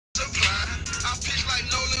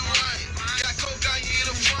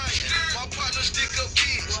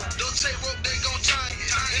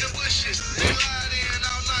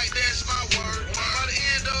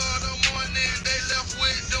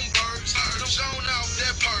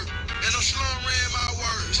slurring my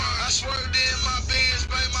words. I swerved in my Benz,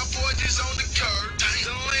 babe, my forges on the curb.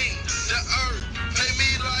 The link, the earth, pay me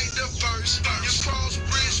like the first. You cross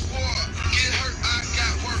Bridgewater, get hurt, I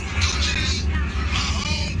got work. My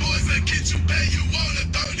homeboys that get you pay you on the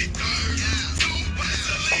 33rd. Two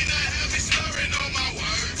Vaseline, heavy slurring on my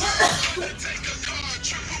words. Take a car,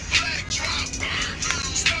 triple black, drop burn.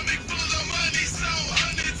 Stomach full of money, so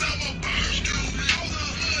hundreds I'm a burn. All the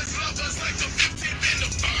hoods love us like the 15th in the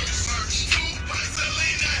first. Two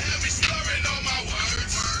Vaseline, heavy slurring on my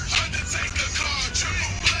words. Undertake a car,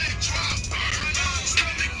 triple black, drop burn.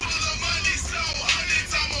 Stomach full of money, so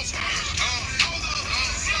hundreds I'm a burn. All the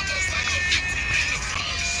hoods love us like the 15th in the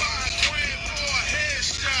first. 5 grand for a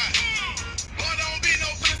headshot. But don't be no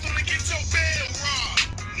fist when to get your bed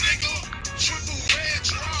robbed. Nigga, triple red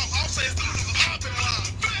drop, I'll say through the popping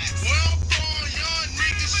line. Where I'm from, young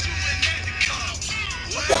niggas shooting at the cops.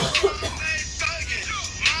 Where I'm from, they thuggin'.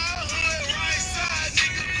 My hood, right side,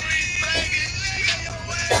 nigga, green flagging. Lay your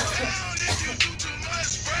ass down if you do too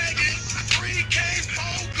much bragging. 3K,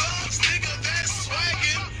 4 guns, nigga, that's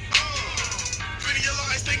swaggin'. Pretty yellow,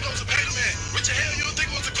 I think I was a better man. Rich as hell, you don't think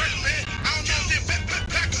I was a greater man. I don't know if they're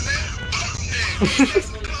backpacker, man.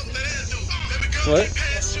 What?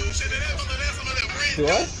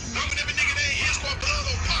 What?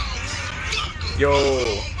 Yo,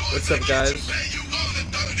 what's up, guys?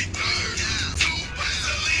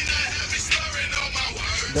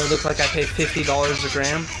 Does it look like I paid $50 a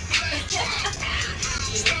gram?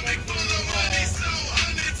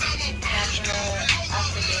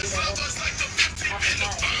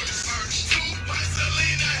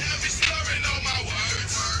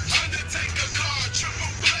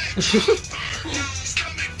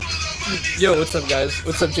 Yo, what's up, guys?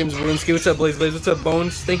 What's up, James Walensky? What's up, Blaze? What's up,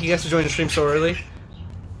 Bones? Thank you guys for joining the stream so early.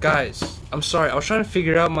 Guys, I'm sorry. I was trying to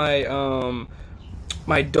figure out my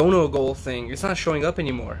my dono goal thing. It's not showing up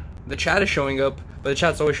anymore. The chat is showing up, but the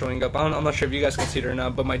chat's always showing up. I'm not sure if you guys can see it or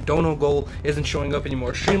not, but my dono goal isn't showing up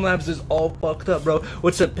anymore. Streamlabs is all fucked up, bro.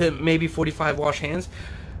 What's up, Pimp? Maybe 45 wash hands.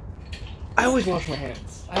 I always wash my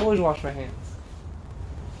hands.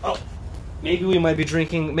 Oh. Maybe we might be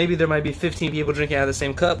drinking, maybe there might be 15 people drinking out of the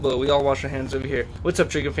same cup, but we all wash our hands over here. What's up,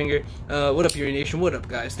 Trigger Finger? What up, Yuriy Nation? What up,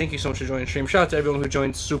 guys? Thank you so much for joining the stream. Shout out to everyone who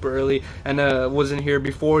joined super early and was in here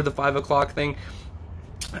before the 5 o'clock thing.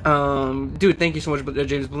 Dude, thank you so much,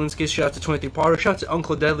 James Belinsky. Shout out to 23 Potter. Shout out to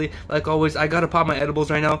Uncle Deadly. Like always, I gotta pop my edibles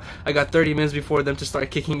right now. I got 30 minutes before them to start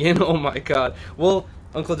kicking in. Oh my god. Well,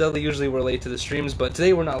 Uncle Deadly, usually we're late to the streams, but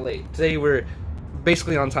today we're not late. Today we're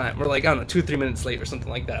basically on time. We're like, I don't know, 2-3 minutes late or something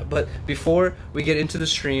like that. But before we get into the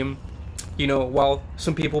stream, you know, while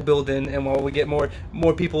some people build in and while we get more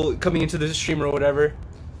people coming into the stream or whatever,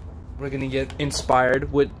 we're gonna get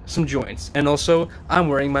inspired with some joints. And also, I'm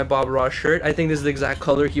wearing my Bob Ross shirt. I think this is the exact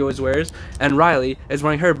color he always wears. And Riley is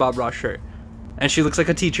wearing her Bob Ross shirt. And she looks like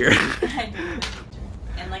a teacher.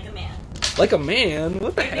 And like a man. Like a man?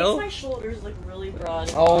 What the hell? It makes my shoulders look really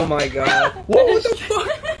broad. Oh my god. What the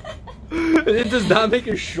fuck? It does not make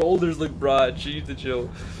your shoulders look broad. She needs to chill.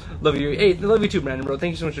 Love you. Hey, love you too, Brandon, bro.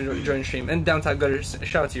 Thank you so much for joining the stream. And Downtime Gutter,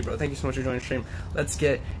 shout out to you, bro. Thank you so much for joining the stream. Let's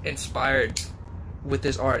get inspired with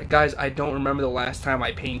this art. Guys, I don't remember the last time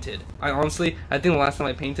I painted. I think the last time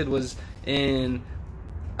I painted was in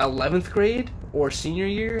 11th grade or senior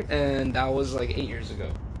year, and that was like 8 years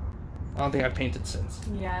ago. I don't think I've painted since.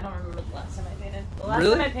 Yeah, I don't remember the last time I painted. The last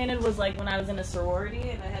Really? time I painted was like when I was in a sorority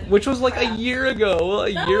and I had Which was like a year ago. A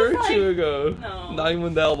year or two ago. No. Not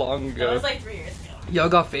even that long ago. That was like 3 years ago. Y'all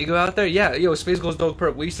got Fago out there? Yeah, yo, Space Ghost Dog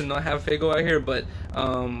Perp. We used to not have Fago out here, but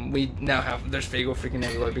we now have. There's Fago freaking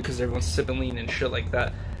everywhere because everyone's sipping lean and shit like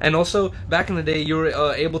that. And also, back in the day, you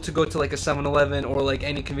were able to go to like a 7-Eleven or like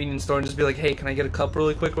any convenience store and just be like, hey, can I get a cup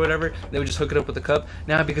really quick or whatever? They would just hook it up with a cup.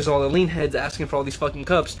 Now, because all the lean heads asking for all these fucking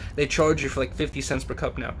cups, they charge you for like 50 cents per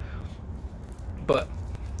cup now. But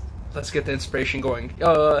let's get the inspiration going.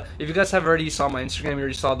 If you guys have already saw my Instagram, you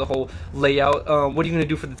already saw the whole layout. What are you gonna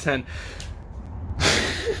do for the 10?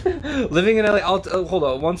 Living in LA, hold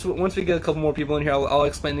on. Once we get a couple more people in here, I'll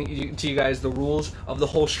explain to you guys the rules of the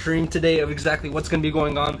whole stream today of exactly what's going to be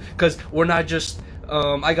going on. Because we're not just,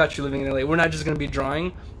 I got you living in LA. We're not just going to be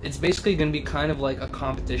drawing. It's basically going to be kind of like a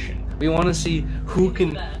competition. We want to see who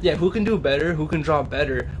can do better, who can draw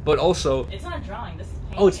better. But also, it's not drawing. This is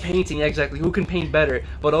painting. Oh, it's painting. Yeah, exactly. Who can paint better?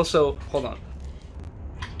 But also, hold on.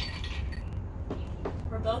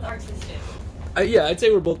 We're both artistic. Yeah, I'd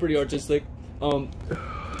say we're both pretty artistic.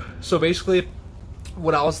 So basically,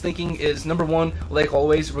 what I was thinking is, number one, like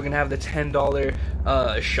always, we're gonna have the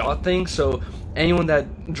 $10 shot thing. So anyone that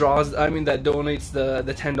draws, that donates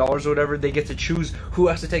the $10 or whatever, they get to choose who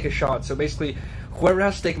has to take a shot. So basically, whoever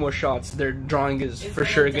has to take more shots, their drawing is for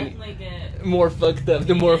sure gonna get more fucked up.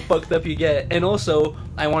 The more fucked up you get. And also,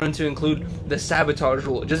 I wanted to include the sabotage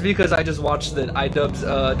rule, just because I just watched the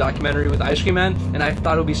iDubbbz documentary with Ice Cream Man, and I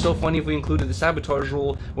thought it would be so funny if we included the sabotage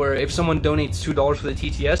rule, where if someone donates $2 for the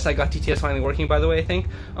TTS, I got TTS finally working, by the way, I think.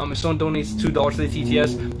 If someone donates $2 for the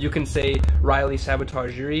TTS, you can say Riley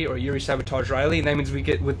sabotage Yuri, or Yuri sabotage Riley, and that means we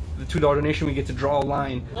get, with the $2 donation, we get to draw a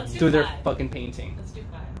line through their fucking painting. Let's do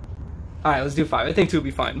 5. Alright, let's do 5. I think 2 would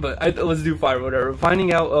be fine, but let's do 5 or whatever.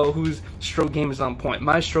 Finding out whose stroke game is on point.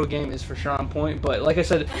 My stroke game is for sure on point, but like I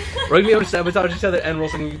said, we're going to be able to sabotage each other, and we're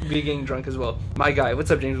also going to be getting drunk as well. My guy,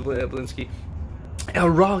 what's up, James Blinsky? A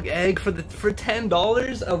raw egg for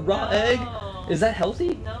 $10? A raw egg? Is that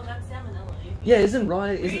healthy? No, that's salmonella. Yeah, isn't raw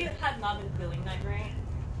egg... We have not been feeling that great.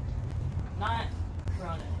 Not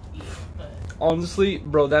corona either, but... Honestly,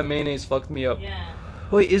 bro, that mayonnaise fucked me up. Yeah.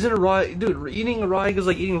 Wait, isn't a raw... Dude, eating a raw egg is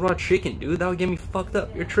like eating raw chicken, dude. That would get me fucked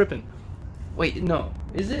up. You're tripping. Wait, no.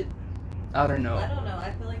 Is it? I don't know. I don't know.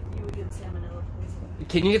 I feel like you would get salmonella poisoning.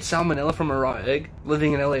 Can you get salmonella from a raw egg?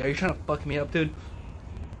 Living in LA, are you trying to fuck me up, dude?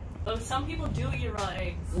 Oh, some people do eat raw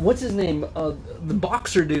eggs. What's his name? The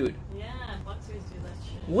boxer dude. Yeah, boxers do that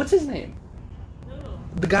shit. What's his name? Who?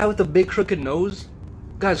 The guy with the big crooked nose?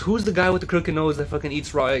 Guys, who's the guy with the crooked nose that fucking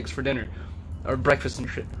eats raw eggs for dinner? Or breakfast and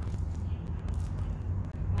shit?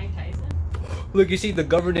 Mike Tyson? Look, you see, the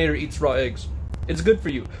governor eats raw eggs. It's good for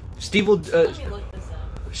you. Steve will... Let me look this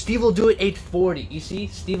up. Steve will do it 840. You see,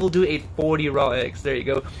 Steve will do 840 raw eggs. There you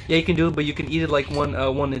go. Yeah, you can do it, but you can eat it like one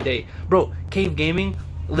a day. Bro, Cave Gaming,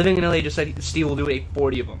 Living in LA just said Steve will do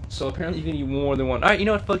 840 of them. So apparently you can eat more than one. All right, you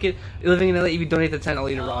know what? Fuck it. Living in LA, if you donate the 10, I'll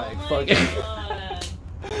eat a raw egg. Fuck it.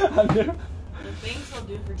 I've never... The things he'll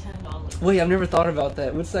do for $10. Wait, I've never thought about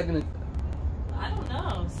that. What's that gonna? I don't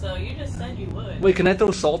know. So you just said you would. Wait, can I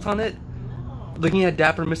throw salt on it? Looking at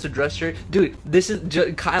Dapper Mr. Dress shirt, dude. This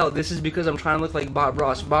is Kyle. This is because I'm trying to look like Bob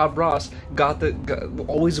Ross. Bob Ross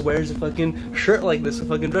always wears a fucking shirt like this, a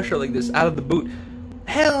fucking dress shirt like this, out of the boot.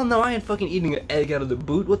 Hell no, I ain't fucking eating an egg out of the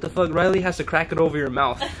boot. What the fuck? Riley has to crack it over your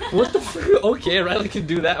mouth. What the fuck? Okay, Riley can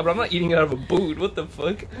do that, but I'm not eating it out of a boot. What the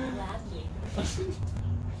fuck?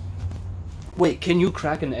 Wait, can you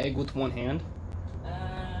crack an egg with one hand? No.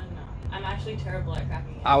 I'm actually terrible at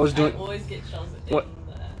cracking eggs. I always get shells in what?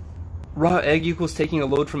 the... Raw egg equals taking a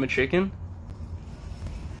load from a chicken?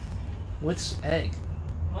 What's egg?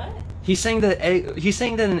 What? He's saying that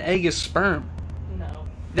an egg is sperm. No.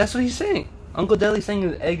 That's what he's saying. Uncle Deli's saying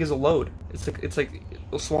an egg is a load. It's like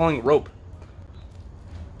swallowing rope.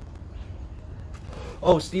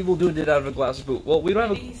 Oh, Steve will do it out of a glass boot. Well, we don't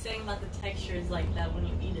have a... He's saying that the texture is like that when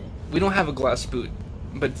you eat it. We don't have a glass boot,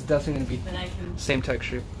 but it's definitely gonna be Then I can... same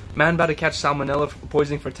texture. Man about to catch salmonella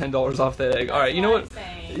poisoning for $10 off that egg. Alright, you know what?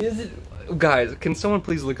 Is it... Guys, can someone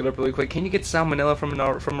please look it up really quick? Can you get salmonella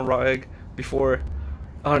from a raw egg before...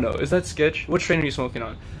 I don't know. Is that sketch? What strain are you smoking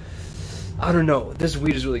on? I don't know. This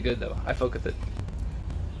weed is really good, though. I fuck with it.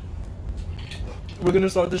 We're gonna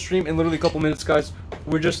start the stream in literally a couple minutes, guys.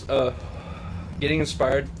 We're just, getting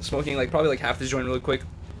inspired, smoking, like, probably, like, half this joint really quick.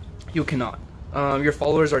 You cannot. Your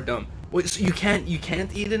followers are dumb. Wait, so you can't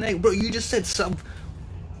eat an egg? Bro, you just said some...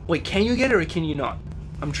 Wait, can you get it or can you not?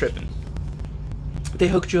 I'm tripping. They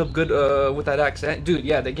hooked you up good, with that accent. Dude,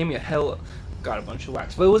 yeah, they gave me got a bunch of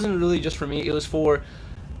wax. But it wasn't really just for me. It was for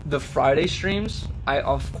the Friday streams. I,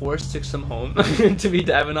 of course, took some home to be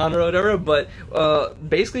dabbing on or whatever. But,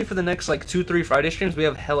 basically for the next, like, 2-3 Friday streams, we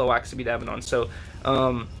have hella wax to be dabbing on. So,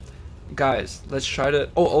 guys, let's try to...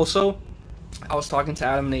 Oh, also, I was talking to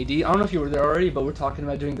Adam and AD. I don't know if you were there already, but we're talking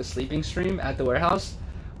about doing the sleeping stream at the warehouse.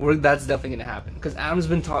 That's definitely gonna happen because Adam's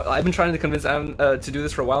been I've been trying to convince Adam to do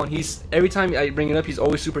this for a while, and he's every time I bring it up, he's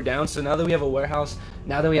always super down. So now that we have a warehouse,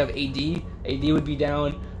 now that we have AD would be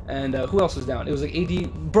down, and who else was down? It was like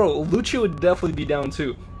AD, bro. Lucio would definitely be down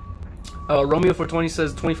too. Romeo 420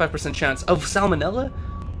 says 25% chance of salmonella.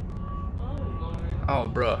 Oh Lord. Oh,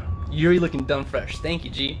 bro, Yuri looking dumb fresh. Thank you,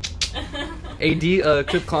 G. AD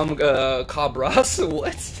Crip Cabras.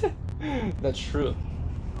 What? That's true.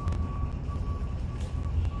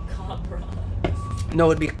 No,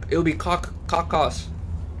 it would be cock-coss.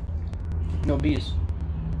 No, bees.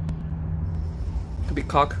 It could be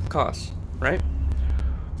cock-coss, right?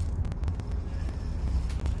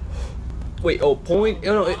 Wait, oh,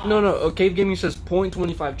 no. Cave Gaming says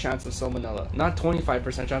 0.25 chance of salmonella. Not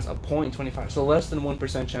 25% chance, a 0.25. So less than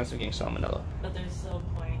 1% chance of getting salmonella. But there's still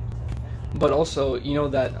a point. But also, you know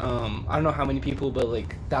that, I don't know how many people, but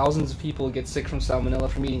like thousands of people get sick from salmonella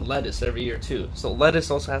from eating lettuce every year too. So lettuce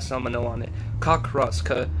also has salmonella on it. Cock Russ,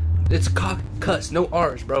 It's cuss, no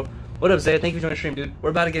R's, bro. What up, Zaya? Thank you for joining the stream, dude.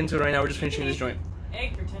 We're about to get into it right now. We're just finishing this joint.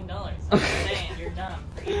 Egg for $10. I'm saying you're dumb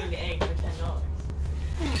for eating the egg for $10.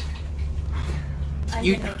 I can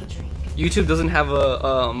make a drink. YouTube doesn't have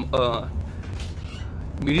a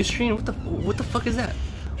muted screen. What the fuck is that?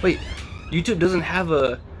 Wait, YouTube doesn't have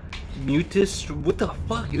a mutus. What the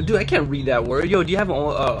fuck, dude? I can't read that word. Yo, do you have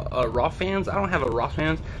a raw fans? I don't have a raw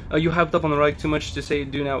fans. You hyped up on the right too much to say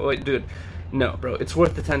do now. Wait, dude. No, bro, it's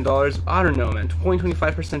worth the $10. I don't know, man.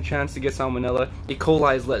 0.25% chance to get salmonella. E.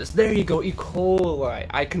 coli is lettuce. There you go, E. coli.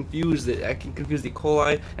 I confused it. I can confuse E.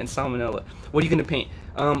 coli and salmonella. What are you gonna paint?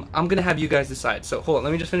 I'm gonna have you guys decide. So hold on,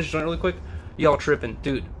 let me just finish the joint really quick. Y'all tripping,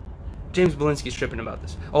 dude. James Belinsky's tripping about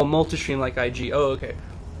this. Oh, multi-stream like IG. Oh, okay.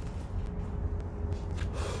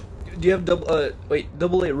 Do you have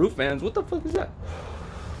double A roof fans? What the fuck is that?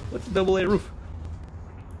 What's a double A roof?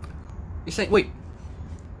 You're saying, wait.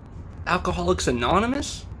 Alcoholics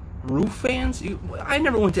Anonymous? Roof fans? I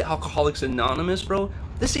never went to Alcoholics Anonymous, bro.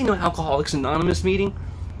 This ain't no Alcoholics Anonymous meeting.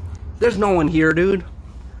 There's no one here, dude.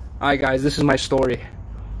 Alright, guys, this is my story.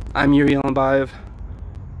 I'm Yuriy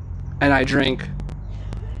and I drank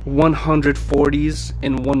 140s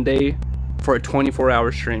in one day for a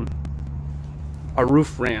 24-hour stream. A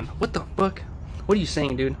roof ran. What the fuck? What are you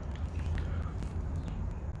saying, dude?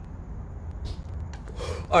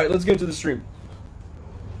 Alright, let's get into the stream.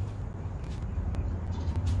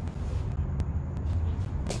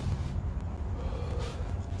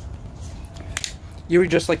 You're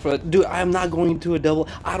just like, dude, I am not going to a double.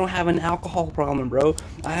 I don't have an alcohol problem, bro.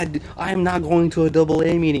 I am not going to a double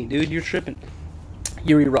A meeting, dude. You're tripping.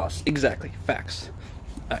 Yuriy Ross, exactly, facts.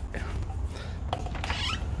 Right.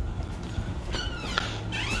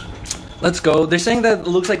 Let's go. They're saying that it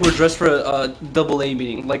looks like we're dressed for a double A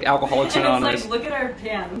meeting, like Alcoholics Anonymous. It's like, look at our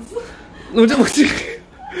pants.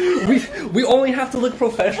 we only have to look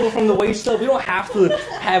professional from the waist up. We don't have to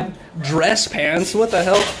have dress pants. What the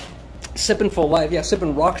hell? Sipping full life, yeah,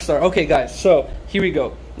 sipping Rockstar. Okay, guys, so here we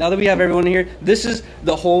go. Now that we have everyone here, this is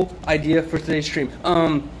the whole idea for today's stream.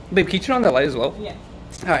 Babe, can you turn on that light as well? Yeah.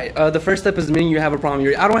 Alright, the first step is admitting you have a problem.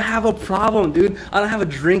 I don't have a problem, dude. I don't have a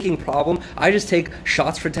drinking problem. I just take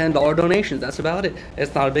shots for $10 donations. That's about it.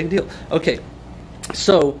 It's not a big deal. Okay,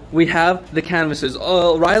 so we have the canvases.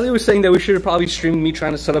 Riley was saying that we should have probably streamed me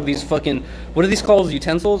trying to set up these fucking, what are these called?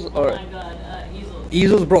 Utensils? Or oh my god, easels.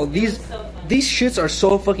 Easels, bro. These shits are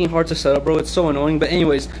so fucking hard to set up, bro. It's so annoying. But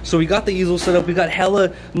anyways, so we got the easel set up. We got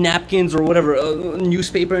hella napkins or whatever,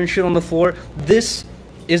 newspaper and shit on the floor. This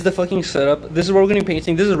is the fucking setup. This is where we're gonna be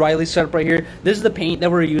painting. This is Riley's setup right here. This is the paint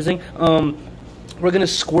that we're using. We're gonna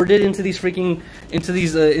squirt it into these freaking into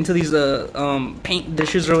these paint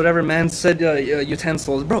dishes or whatever. Man said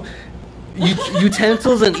utensils, bro.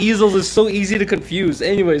 Utensils and easels is so easy to confuse.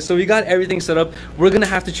 Anyway, so we got everything set up. We're gonna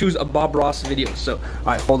have to choose a Bob Ross video. So, all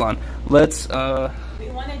right, hold on. Let's. We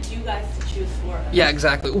wanted you guys to choose for us. Yeah,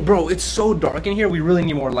 exactly, bro. It's so dark in here. We really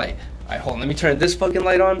need more light. All right, hold on. Let me turn this fucking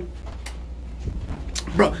light on.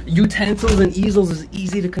 Bro, utensils and easels is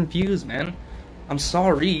easy to confuse, man. I'm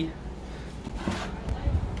sorry.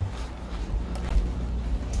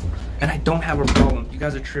 And I don't have a problem. You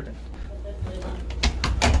guys are tripping.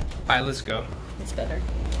 Alright, let's go. It's better.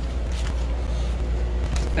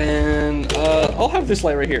 And I'll have this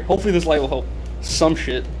light right here. Hopefully this light will help some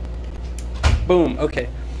shit. Boom. Okay.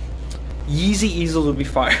 Yeezy easels would be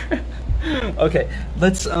fire. Okay,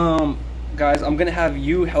 let's guys, I'm gonna have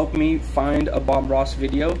you help me find a Bob Ross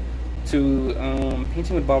video to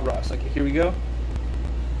painting with Bob Ross. Okay, here we go.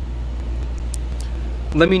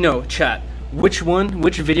 Let me know, chat, which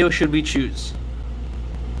video should we choose?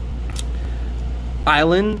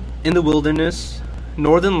 Island in the Wilderness,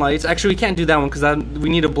 Northern Lights. Actually, we can't do that one because we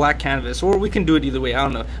need a black canvas, or we can do it either way. I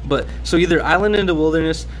don't know. But so either Island in the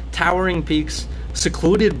Wilderness, Towering Peaks,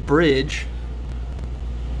 Secluded Bridge,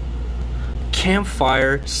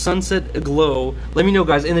 Campfire, Sunset Glow. Let me know,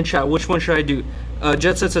 guys, in the chat, which one should I do?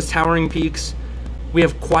 Jet Set says Towering Peaks. We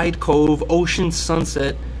have Quiet Cove, Ocean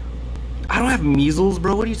Sunset. I don't have measles,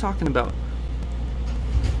 bro. What are you talking about?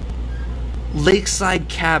 Lakeside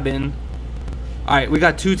Cabin. Alright, we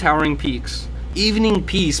got 2 Towering Peaks. Evening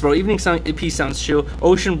Peace, bro. Peace sounds chill.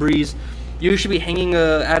 Ocean Breeze. You should be hanging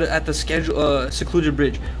at the Secluded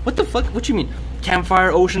Bridge. What the fuck? What you mean?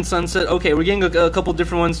 Campfire, Ocean Sunset. Okay, we're getting a couple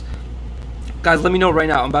different ones. Guys, let me know right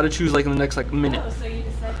now. I'm about to choose like in the next like minute. Oh, so you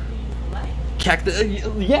decided to use light? Cactus.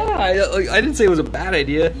 Yeah, I didn't say it was a bad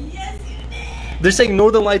idea. Yes, you did. They're saying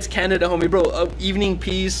Northern Lights, Canada, homie, bro. Evening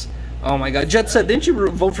Peace. Oh my God. Jet Set. Didn't you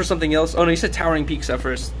vote for something else? Oh no, you said Towering Peaks at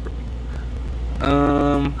first. I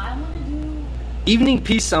want to do Evening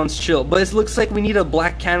Peace sounds chill, but it looks like we need a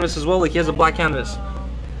black canvas as well. Like he has a black canvas.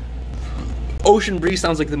 Ocean Breeze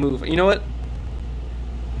sounds like the move. You know what?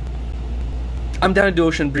 I'm down to do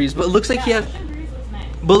Ocean Breeze, but it looks like he has. Ocean Breeze looks nice.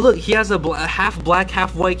 But look, he has a half black,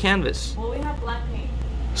 half white canvas. Well, we have black paint.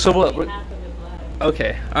 So what? Half of it black.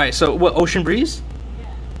 Okay, all right. So what? Ocean Breeze?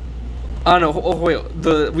 Yeah. Oh no! Oh wait,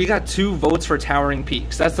 we got 2 votes for Towering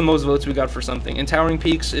Peaks. That's the most votes we got for something. And Towering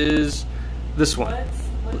Peaks is this one.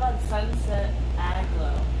 What about Sunset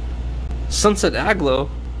Aglow? Sunset Aglow?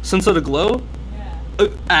 Sunset Aglow? Yeah.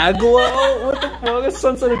 Aglow? What the fuck is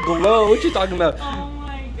Sunset Aglow? What you talking about? Oh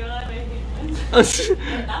my god, I hate this.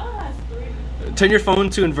 That one has 3. Turn your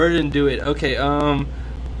phone to inverted and do it. Okay, Towering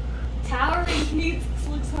Peaks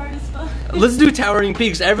looks hard as fuck. let's do Towering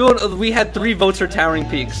Peaks. Everyone, we had 3 votes for Towering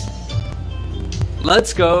Peaks.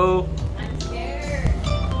 Let's go. I'm scared.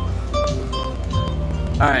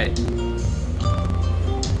 Alright.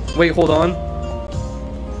 Wait, hold on.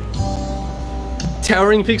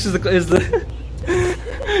 Towering Peaks is the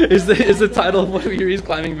is the title of one of Yuri's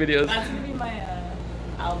climbing videos. That's gonna be my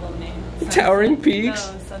album name. Towering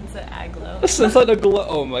Peaks? No, Sunset Aglow. Sunset Aglow.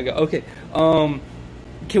 Oh my god. Okay.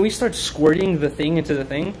 Can we start squirting the thing into the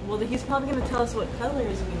thing? Well, he's probably gonna tell us what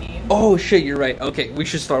colors we need. Oh shit, you're right. Okay, we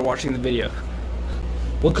should start watching the video.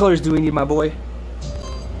 What colors do we need, my boy?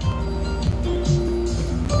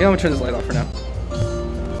 Yeah, I'm gonna turn this light off for now.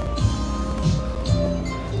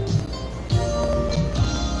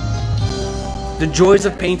 The joys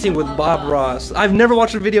of painting with Bob Ross. I've never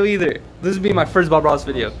watched a video either. This would be my first Bob Ross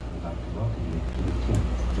video.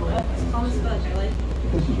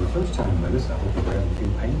 This is your first time with us. I hope you grab a few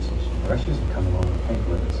paints and some brushes and come along and paint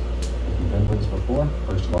with us. If you've been with us before,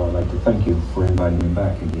 first of all, I'd like to thank you for inviting me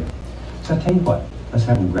back again. So I tell you what, let's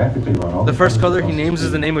have them graphically run all The first colors color he across the names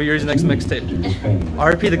is the name of Yuri's next mixtape. to do this painting.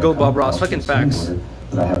 RP the GOAT Bob Ross. Fucking facts.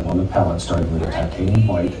 That I have on the palette, starting with the titanium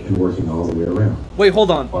white and working all the way around. Wait, hold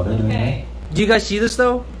on. While they're doing Okay. Do you guys see this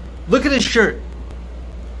though? Look at his shirt.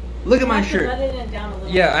 Look at my You have to shirt. let it down a little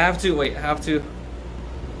Yeah, bit. I have to. Wait, I have to.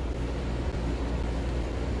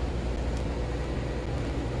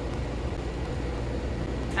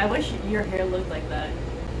 I wish your hair looked like that.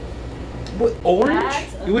 What, orange?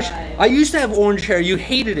 That's a You wish vibe. I used to have orange hair. You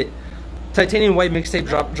hated it. Titanium white mixtape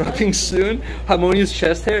dropping soon. Harmonious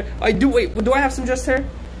chest hair. I do. Wait, do I have some chest hair?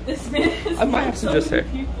 This man is I might have some so just many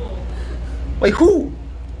hair. people. Wait, who?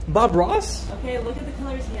 Bob Ross? Okay, look at the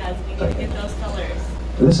colors he has. We need to get those colors.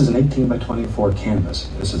 This is an 18 by 24 canvas.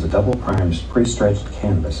 This is a double primed, pre-stretched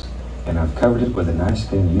canvas. And I've covered it with a nice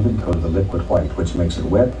thin even coat of the liquid white, which makes it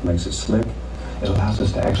wet, makes it slick. It allows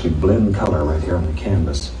us to actually blend color right here on the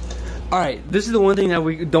canvas. Alright, this is the one thing that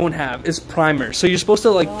we don't have, is primer. So you're supposed to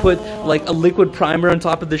like put like a liquid primer on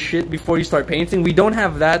top of the shit before you start painting. We don't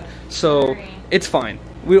have that, so it's fine.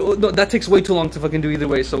 No, that takes way too long to fucking do either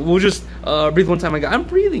way, so we'll just breathe one time. I'm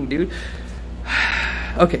breathing, dude.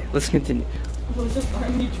 Okay, let's continue. Who's this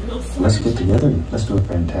army drill Let's get together and let's do a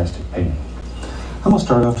fantastic painting. I'm gonna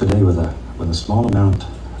start off today with a small amount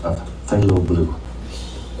of phthalo blue,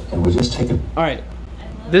 and we'll just take it. Alright,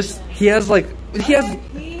 this he has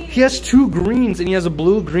 2 greens and he has a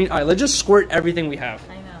blue green. Alright, let's just squirt everything we have.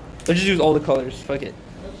 I know. Let's just use all the colors. Fuck it.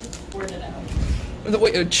 Let's just squirt it out.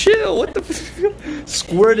 Wait, chill. What the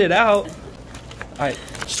squirt it out. Alright,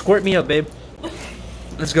 squirt me up, babe.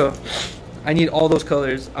 Let's go. I need all those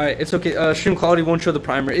colors. Alright, it's okay. Stream quality won't show the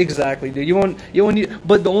primer. Exactly, dude. You won't need,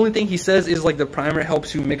 but the only thing he says is like the primer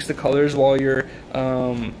helps you mix the colors while you're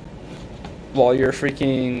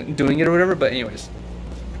freaking doing it or whatever. But anyways,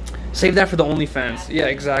 save that for the OnlyFans. Yeah,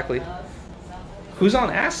 exactly. Who's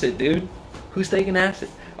on acid, dude? Who's taking acid?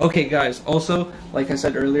 Okay, guys. Also, like I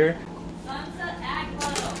said earlier,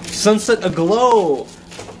 Sunset Aglow.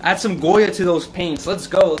 Add some Goya to those paints. Let's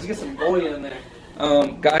go. Let's get some Goya in there.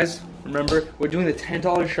 Guys, remember, we're doing the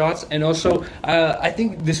 $10 shots, and also, I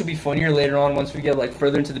think this will be funnier later on once we get like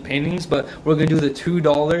further into the paintings, but we're gonna do the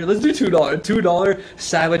 $2, let's do $2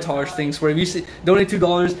 sabotage things, where if you say, donate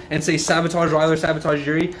 $2 and say sabotage Riley or sabotage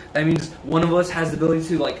Yuriy, that means one of us has the ability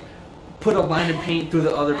to like put a line of paint through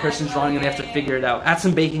the other person's drawing and they have to figure it out. Add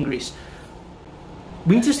some bacon grease.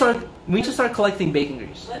 We need to start collecting bacon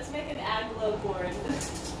grease. Let's make an Aglow board.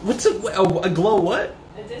 What's a glow what?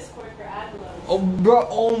 A Discord for Aglow. Oh, bro,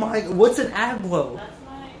 oh my, what's an Aglow? That's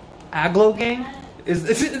my Aglow gang? Is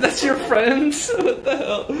that's your friends? What the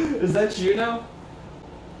hell? Is that you now?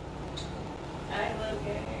 Aglow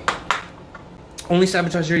gang. Only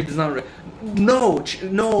sabotage Yuriy does not. No,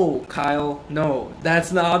 no, Kyle, no.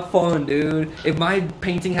 That's not fun, dude. If my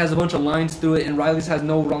painting has a bunch of lines through it and Riley's has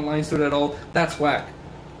no wrong lines through it at all, that's whack.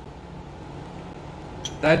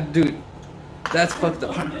 That dude, that's fucked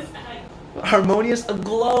up. Harmonious, a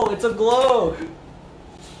glow. It's a glow.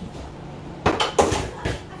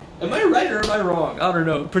 Am I right or am I wrong? I don't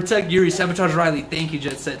know. Protect Yuriy, sabotage Riley. Thank you,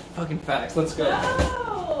 Jet Set. Fucking facts. Let's go.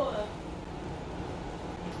 No!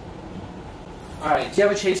 Alright, do you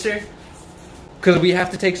have a chaser? Because we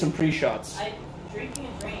have to take some pre-shots. I'm drinking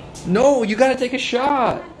a drink. No, you gotta take a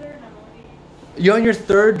shot. You're on your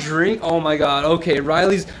third drink? Oh my god. Okay,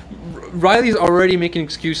 Riley's already making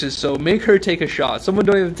excuses, so make her take a shot. Someone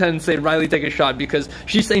don't even tend to say Riley take a shot because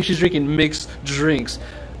she's saying she's drinking mixed drinks.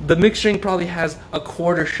 The mixed drink probably has a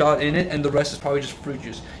quarter shot in it and the rest is probably just fruit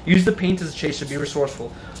juice. Use the paint as a chaser, be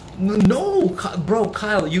resourceful. No, bro,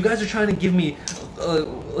 Kyle, you guys are trying to give me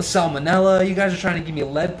salmonella. You guys are trying to give me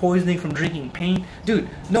lead poisoning from drinking paint. Dude,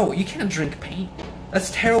 no, you can't drink paint. That's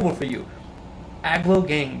terrible for you. Aglo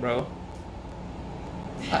gang, bro.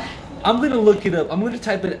 I'm gonna look it up. I'm gonna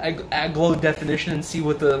type in aglo definition and see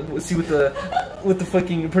what the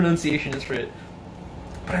fucking pronunciation is for it.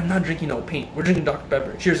 But I'm not drinking no paint. We're drinking Dr.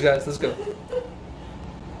 Pepper. Cheers, guys. Let's go. To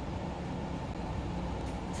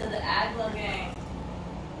the Aglo gang.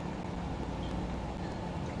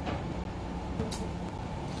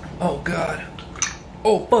 Oh god.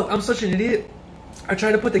 Oh fuck! I'm such an idiot. I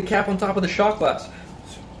tried to put the cap on top of the shot glass.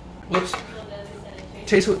 Whoops.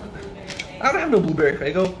 Chase with. I don't have no blueberry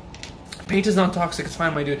Fago. Paint is not toxic. It's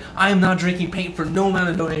fine, my dude. I am not drinking paint for no amount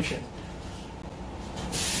of donation.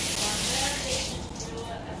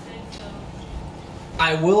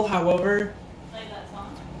 I will, however, Play that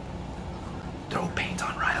song. throw paint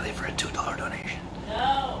on Riley for a $2 donation.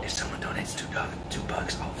 No. If someone donates $2,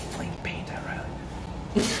 I'll fling paint at Riley.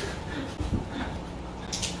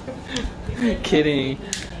 Kidding.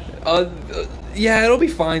 Yeah, it'll be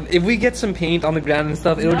fine. If we get some paint on the ground and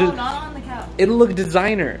stuff, it'll just not on the couch. it'll look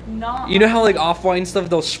designer. No. You know how like Off-White and stuff,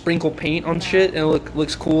 they'll sprinkle paint on shit and it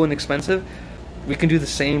looks cool and expensive? We can do the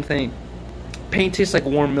same thing. Paint tastes like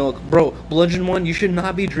warm milk. Bro, Bludgeon 1, you should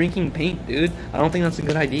not be drinking paint, dude. I don't think that's a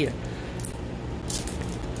good idea.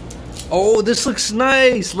 Oh, this looks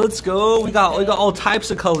nice. Let's go. We got all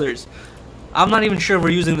types of colors. I'm not even sure if we're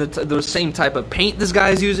using the same type of paint this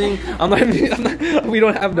guy's using. We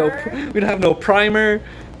don't have no primer.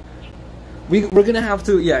 We're gonna have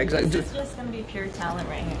to, yeah, exactly. This is just gonna be pure talent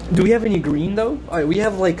right here. Do we have any green though? Alright, we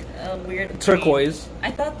have like Weird turquoise. Green.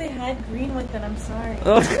 I thought they had green with it. I'm sorry.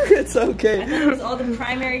 Oh, it's okay. I thought it was all the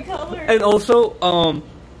primary colors. And also,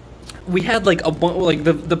 we had like a bunch, like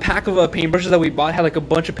the pack of paintbrushes that we bought had like a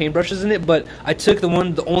bunch of paintbrushes in it, but I took the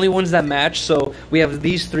only ones that match, so we have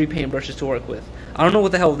these 3 paintbrushes to work with. I don't know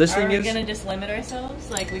what the hell this thing is. Are we gonna just limit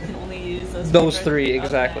ourselves? Like we can only use those? Those 3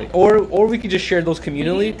 exactly, okay. Or we could just share those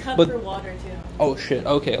communally. We need a cup for water too. Oh shit.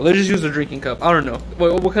 Okay, let's just use a drinking cup. I don't know.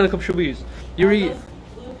 What kind of cup should we use? Yuri.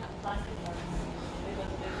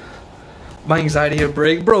 My anxiety a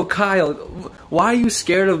break, bro. Kyle, why are you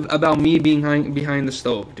scared about me being behind the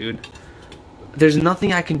stove, dude? There's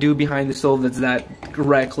nothing I can do behind the stove that's that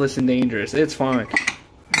reckless and dangerous. It's fine.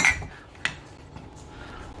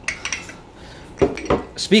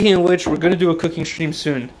 Speaking of which, we're gonna do a cooking stream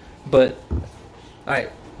soon, but alright,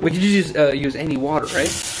 we could just use any water, right?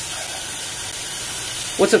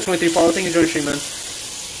 What's up, 23 follow? Thank you for joining the stream, man.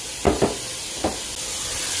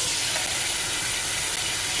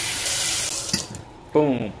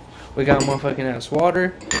 Boom. We got motherfucking ass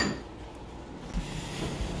water.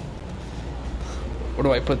 Where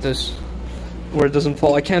do I put this? Where it doesn't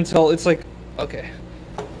fall? I can't tell. It's like, okay.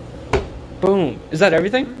 Boom. Is that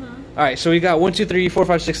everything? Mm-hmm. Alright, so we got 1, 2, 3, 4,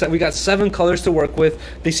 5, 6, 7. We got 7 colors to work with.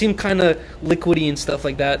 They seem kind of liquidy and stuff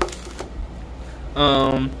like that.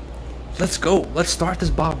 Let's go. Let's start this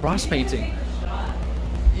Bob Ross painting.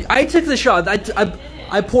 I took the shot.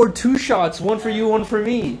 I poured 2 shots. One for you, one for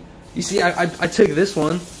me. You see, I took this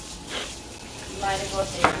one. Might as well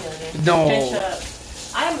take the other. No.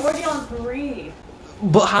 I'm already on 3.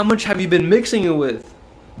 But how much have you been mixing it with?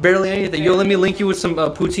 Barely anything. Yo, let me link you with some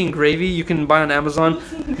poutine gravy you can buy on Amazon.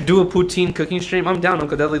 Do a poutine cooking stream. I'm down,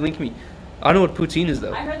 Uncle Deadly. Link me. I don't know what poutine is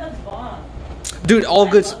though. I heard that's bomb. Dude, all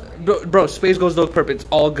good. Bro, Space Goes Dog Perp. It's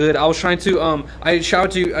all good. I was trying to I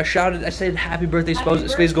said happy birthday,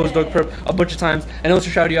 Space Goes Dog Perp a bunch of times, and also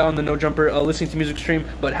shouted you out on the No Jumper listening to music stream.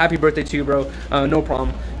 But happy birthday to you, bro. No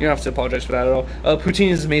problem. You don't have to apologize for that at all. Poutine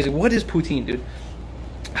is amazing. What is poutine, dude?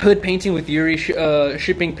 Hood painting with Yuriy,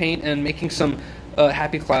 shipping paint and making some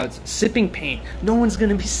happy clouds. Sipping paint. No one's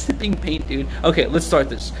gonna be sipping paint, dude. Okay, let's start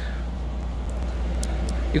this.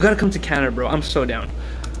 You gotta come to Canada, bro. I'm so down.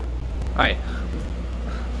 Alright.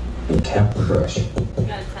 Tap the brush. You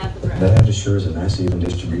gotta tap the brush. That assures a nice even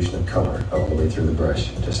distribution of color all the way through the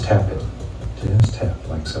brush. Just tap it. Just tap,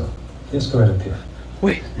 like so. Just go right up here.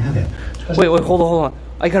 Wait. Now then. Wait, hold on.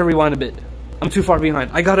 I gotta rewind a bit. I'm too far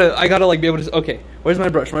behind. I gotta like be able to. Okay, where's my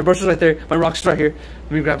brush? My brush is right there. My Rockstar right here.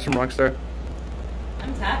 Let me grab some Rockstar.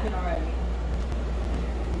 I'm tapping already.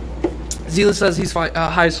 Zila says he's fine,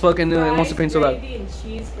 high as fuck and wants to paint so bad. Gravy and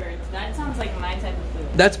cheese curds. That sounds like my type of food.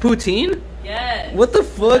 That's poutine? Yes. What the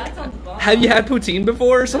fuck? That sounds bomb. Have you had poutine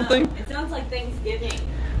before or something? No, it sounds like Thanksgiving.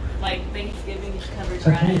 Like Thanksgiving covered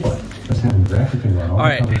So I tell you what, rice. let's have them graphically run all the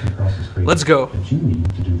Alright. colors across the screen. Let's go. That you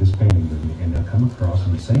need to do this painting with me, and they'll come across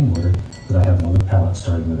in the same order that I have on the palette,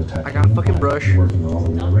 starting with a titanium. I got a fucking black brush. and working all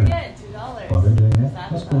the way Don't around. forget, $2. While they're doing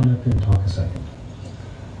that, let's go on up here and talk a second.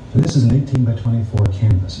 So this is an 18 by 24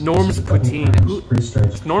 canvas. Norm's This is a double poutine. prime Who-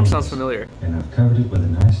 pre-stretched Norm sounds canvas. familiar. And I've covered it with a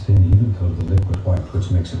nice thin even coat of the liquid white,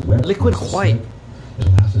 which makes it wet. Liquid makes it white? slick. It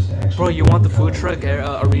allows us to actually Bro, you blend want the color food truck within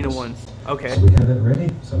the arena canvas. one? Okay. So we have that ready.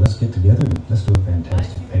 So let's get together and let's do a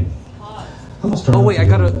fantastic painting. Pause. I'm gonna start Oh, off wait, I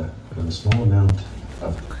today gotta- with a small amount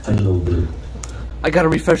of phthalo blue. I gotta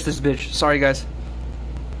refresh this bitch. Sorry, guys.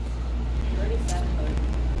 You already sabotaged.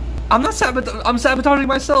 I'm not I'm sabotaging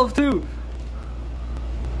myself too.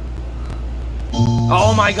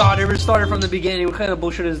 Oh my god, it restarted from the beginning. What kind of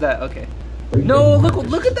bullshit is that? Okay. No,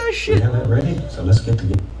 look at that We shit. have that ready. So let's get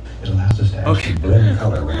together. It allows us to actually Okay. blend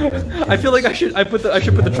color right there. I feel like I should put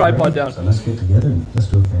the tripod down. So let's get together and let's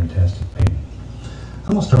do a fantastic painting.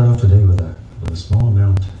 I'm gonna start off today with a small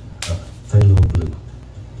amount of phthalo blue,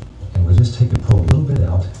 and we'll just take and pull a little bit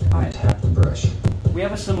out and Alright. tap the brush. We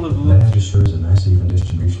have a similar And blue. that ensures a nice even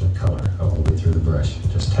distribution of color all the way through the brush.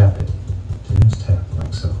 Just tap it. Just tap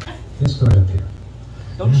like so. Just go right up here.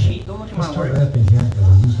 Don't cheat. Don't look at Let's my start work. wrapping here, and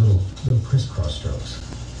we'll use little crisscross strokes.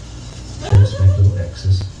 Just make little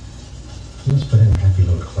X's. Let's put in a happy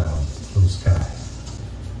little cloud, little sky.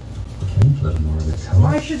 Okay, a little more of the color.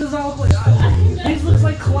 My shit does not look like. These looks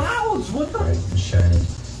like clouds. What the? Bright and shiny.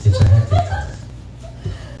 It's a happy color.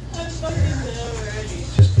 I'm fucking dead already.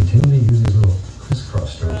 Just continue to use these little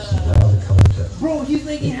crisscross strokes and allow the color to. Bro, he's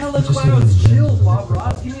making hella Just clouds. give me Chill, the Bob liquid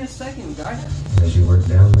Ross. color. Give me a second, guys. And as you work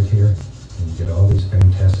downward here, you get all these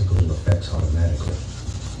fantastic little effects automatically.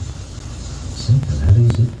 Simple, that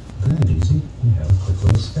easy, that easy. You have a quick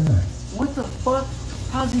little sky. What the fuck?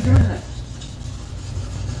 How's he doing that?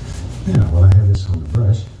 Now, while I have this on the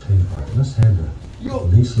brush, tell you what, let's have Yo,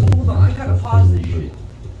 these little hold on, I gotta of pause phthalo this blue. shit.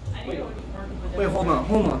 I need to work with Wait, hold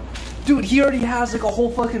on. Dude, he already has like a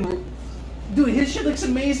whole fucking. Dude, his shit looks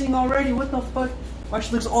amazing already. What the fuck? My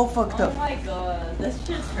shit looks all fucked Oh up. my god, this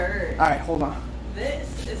shit's hurt. Alright, hold on.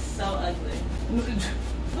 This is so ugly.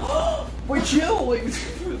 Wait, chill. Wait.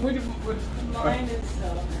 Mine is so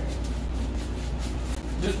hurt.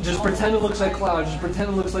 Just pretend it looks like clouds. Just pretend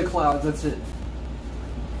it looks like clouds. That's it.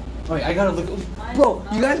 Wait, I gotta look. Bro,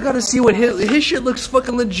 you guys gotta see what his shit looks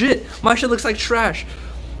fucking legit. My shit looks like trash.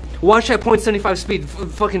 Watch at 0.75 speed.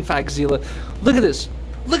 Fucking fat Zila. Look at this.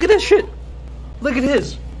 Look at this shit. Look at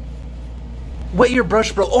his. Wet your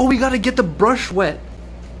brush, bro. Oh, we gotta get the brush wet.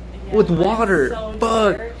 Yeah, With mine's water. so Fuck.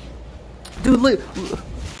 dark. Dude,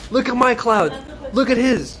 look at my cloud. Look at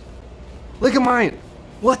his. Look at mine.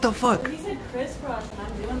 What the fuck? He said crisscross, and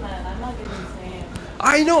I'm doing that, and I'm not getting the same.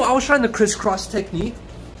 I know. I was trying the crisscross technique.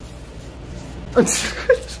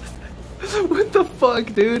 What the fuck,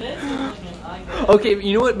 dude? This is looking ugly. Okay,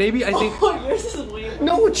 you know what? Maybe I think. Oh, yours is way worse.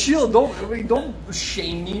 No, chill. Don't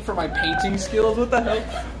shame me for my painting skills. What the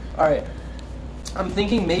hell? All right. I'm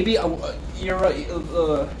thinking maybe you're right.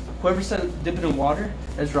 Whoever said dip it in water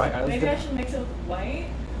is right. All right, let's Maybe I dip- should mix it with white.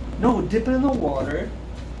 No, dip it in the water,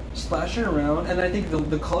 splash it around, and I think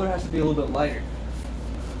the color has to be a little bit lighter.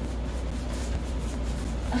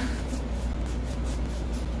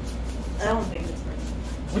 I don't think it's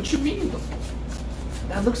working. What you mean?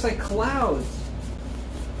 That looks like clouds.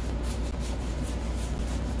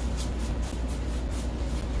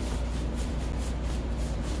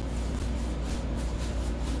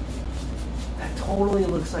 That totally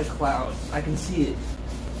looks like clouds. I can see it.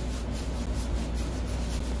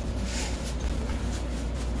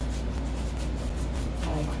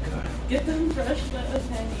 Oh my god. Get them fresh but a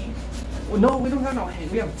penny. Well, no, we don't have no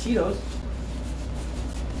hand. We have Tito's.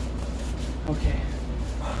 Okay.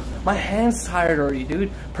 My hand's tired already,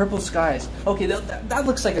 dude. Purple skies. Okay, that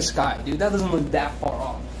looks like a sky, dude. That doesn't look that far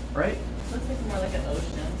off, right? Looks like more like an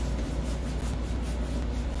ocean.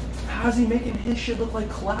 How's he making his shit look like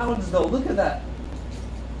clouds, though? Look at that.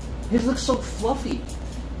 His looks so fluffy.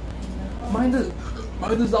 I know.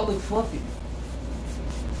 Mine does not look fluffy.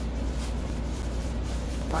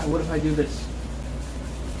 Alright, what if I do this?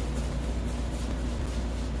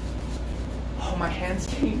 Oh, my hand's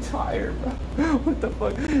getting tired, bro. What the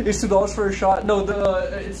fuck? It's $2 for a shot. No,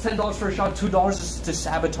 it's $10 for a shot. $2 is to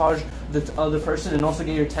sabotage the other person and also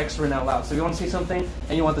get your text written out loud. So if you want to say something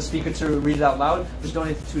and you want the speaker to read it out loud, just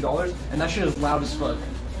donate the $2, and that shit is loud as fuck.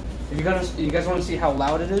 If you guys want to see how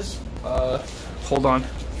loud it is, hold on.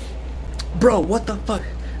 Bro, what the fuck?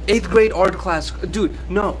 8th grade art class, dude.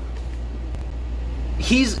 No.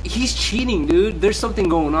 He's cheating, dude. There's something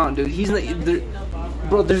going on, dude. He's not.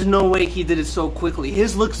 Bro, there's no way he did it so quickly.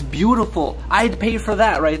 His looks beautiful. I'd pay for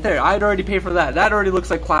that right there. I'd already pay for that. That already looks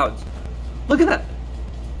like clouds. Look at that.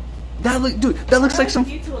 Dude, that looks like some.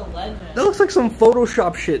 That looks like some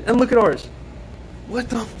Photoshop shit. And look at ours. What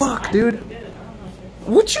the fuck, dude?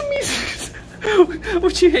 What you mean?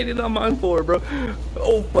 What you hated on mine for, bro?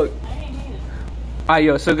 Oh fuck. Alright,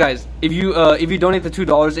 yo. So guys, if you donate the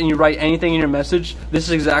 $2 and you write anything in your message, this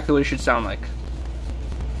is exactly what it should sound like.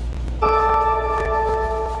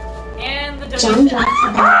 John dropped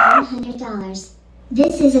about $100.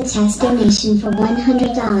 This is a test donation for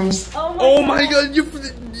 $100. Oh my god, you.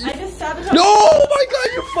 I just sabotaged. No, oh my god,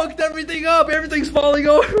 you fucked everything up. Everything's falling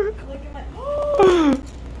over. Look at my. Oh,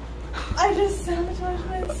 I just sabotaged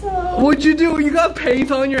myself. What'd you do? You got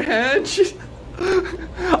paint on your hand?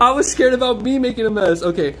 I was scared about me making a mess.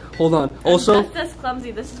 Okay, hold on. Also, that's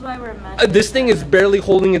clumsy. This is why we're mad. This thing is barely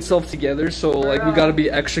holding itself together, so like we gotta be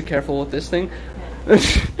extra careful with this thing. I'm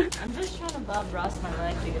just trying to Bob Ross my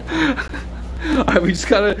leg together. Alright,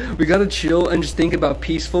 we gotta chill and just think about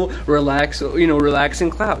peaceful,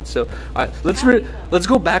 relaxing clouds. So, alright, let's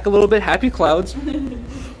go back a little bit. Happy clouds. Simple,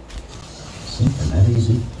 that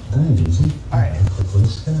easy. That easy. Alright, quick little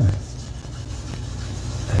sky.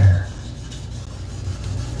 There.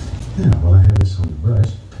 Yeah, well, I have this on the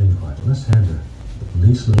brush. Tell you what, let's have the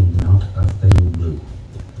least little amount of phthalo blue.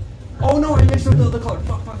 Oh no, I mixed up the other color.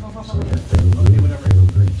 Fuck. So we have phthalo blue,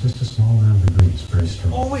 phthalo green. Just a small amount of the green. It's very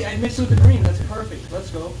strong. Oh wait, I mixed with the green. That's perfect. Let's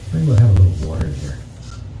go. Maybe we'll have a little water in here.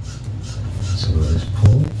 So we'll just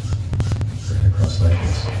pull right across like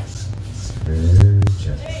this. Very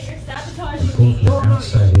gently. Hey, you're And sabotaging pull me. from the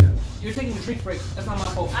outside in. You're taking a drink break. That's not my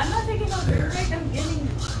fault. I'm not taking no There. break. I'm getting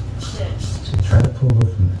shit. So try to pull over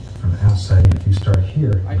from the outside in. If you start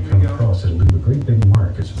here and come across, it'll leave a great big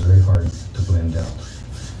mark. It's very hard to blend out.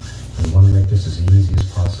 We want to make this as easy as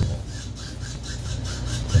possible.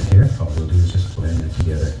 And here, all we'll do is just blend it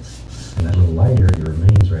together. And that little light area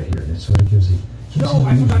remains right here. And it sort of gives you... No,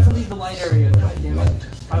 I forgot to leave the light area. God damn it.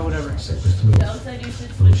 Alright, whatever. So just a little, Outside, you should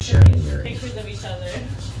little switch shiny area. pictures of each other.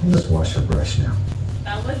 And let's wash our brush now.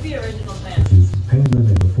 That was the original plan. If you've painted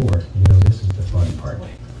with it before, you know this is the fun part.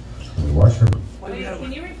 When we wash our... Wait,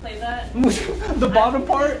 can you replay that? The bottom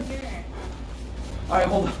part? Here. Alright,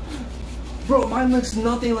 hold on. Bro, mine looks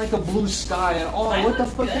nothing like a blue sky at all. Mine What the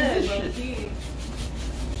looks fuck good, is this shit? low-key.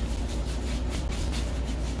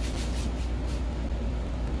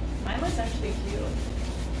 Mine looks actually cute.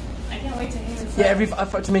 I can't wait to hang this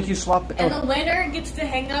up. To make you swap. And the winner gets to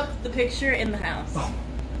hang up the picture in the house.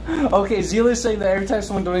 Okay, Zila is saying that every time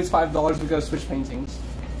someone donates $5, we gotta switch paintings.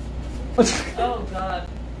 Oh god.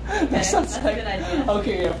 Okay, that's a good idea.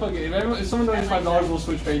 Okay, yeah, fuck it. If someone donates $5, we'll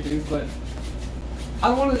switch paintings. But I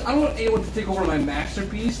don't want anyone to take over my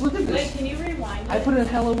masterpiece. Look at this. Wait, can you rewind it? I put in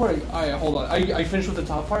hella work. Alright, hold on. I finished with the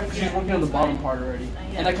top part because she's working on the bottom part already.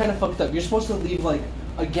 And I kind of fucked up. You're supposed to leave like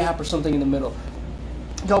a gap or something in the middle.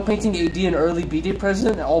 Y'all painting AD an early B-Day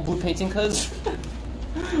president, all blue painting cuz?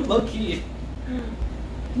 Low key.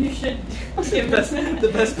 You should give The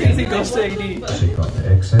best painting goes to AD. Take off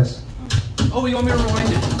the excess. Oh, you want me to rewind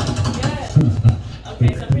it? Yeah.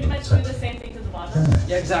 Okay, so pretty much do the same thing to the bottom.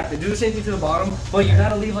 Yeah, exactly. Do the same thing to the bottom, but you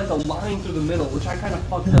gotta leave like a line through the middle, which I kind of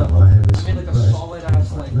fucked Yeah, up. well, I have this I made like a brush. solid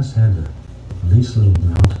ass like. Let's have the least little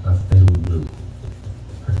amount of phthalo blue.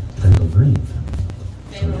 Phthalo green.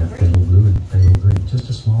 So we got phthalo blue and phthalo green. Just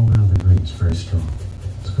a small amount of the green. It's very strong.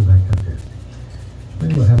 Let's go back up here.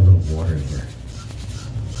 Maybe we'll have a little water in here.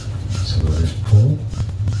 So we'll just pull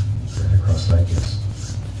right across like this.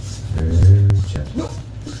 Very gently.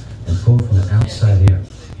 And pull from the outside in.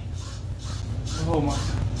 Oh my god.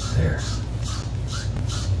 There.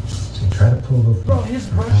 So try to pull over Bro, his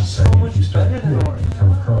from brush is so outside in. much If you start better than here ours. and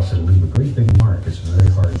come across, it'll leave a great big mark. It's very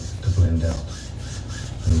hard to blend out.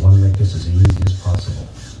 And we want to make this as easy as possible.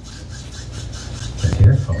 And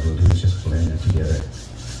here, all we'll do is just blend it together.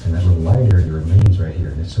 And that little light area remains right here.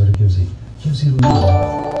 And it sort of gives you a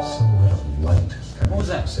little silhouette of light. What was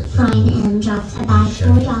that? Brian M. dropped about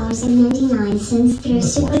 $4.99 through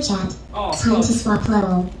Super Chat. Oh, Time to swap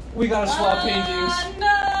level. we gotta swap paintings. No!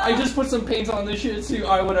 I just put some paint on this shit too.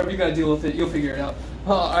 Alright, whatever, you gotta deal with it. You'll figure it out.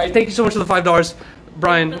 Alright, thank you so much for the $5.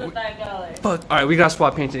 Brian. For the $5. Fuck. Alright, we gotta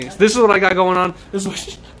swap paintings. This is what I got going on. This is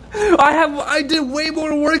what I did way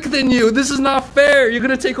more work than you. This is not fair. You're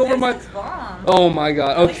gonna take over my. This looks bomb. Oh my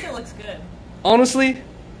god. At least Okay. it looks good. Honestly,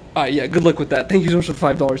 alright, yeah, good luck with that. Thank you so much for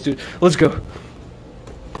the $5, dude. Let's go.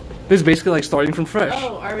 This is basically like starting from fresh.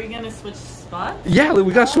 Oh, are we gonna switch spots? Yeah,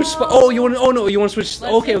 we gotta switch spots. Oh, you want to? Oh no, you want to switch?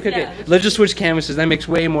 Okay. Yeah, Let's just switch canvases. That makes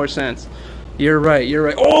way more sense. You're right.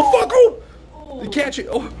 Oh fuck! Oh, catch it!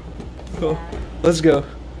 Oh, let's go.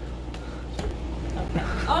 Okay.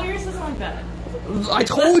 Oh, yours doesn't look bad. I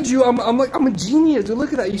told you, I'm a genius. Dude,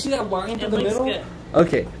 look at that. You see that line through the middle? Good.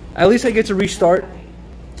 Okay. At least I get to restart.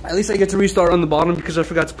 At least I get to restart on the bottom because I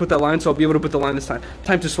forgot to put that line, so I'll be able to put the line this time.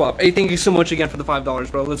 Time to swap. Hey, thank you so much again for the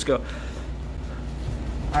 $5, bro. Let's go.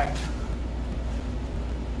 Alright.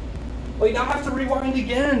 Wait, now I have to rewind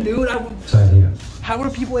again, dude. How are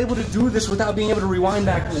people able to do this without being able to rewind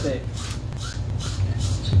back in the day?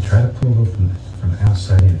 So try to pull it from the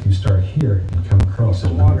outside in. If you start here and come across it,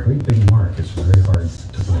 with a great big mark, it's very hard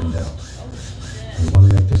to blend out. And one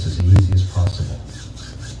like this is as easy as possible.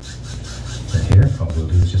 But here, all we'll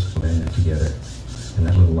do is just blend it together. And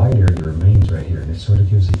that little light area remains right here. And it sort of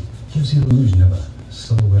gives the illusion of a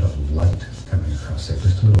silhouette of light coming across there.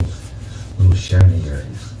 Just a little shiny area.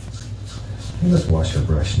 And let's wash our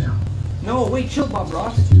brush now. No, wait, chill, Bob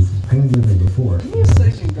Ross. If you've painted with me before, give me a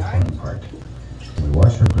second, guy. The fun part. We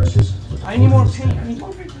wash our brushes. I need more paint.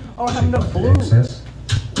 Oh, I have enough blue. Excess.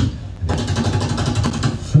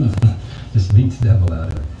 Just beat the devil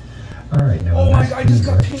out of it. All right, now. Oh my god, I just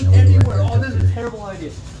got paint everywhere. Oh, this is a terrible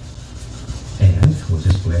idea. And we'll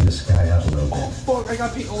just blend the sky out a little bit. Oh fuck, I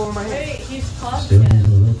got paint all over my head. Wait, he's paused Still again.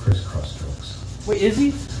 using little crisscross strokes. Wait, is he?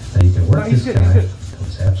 Now you can work No, this he's sky good. until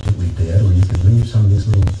it's absolutely dead, or you can leave some of these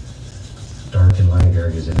little dark and light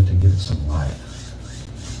areas in it to give it some life.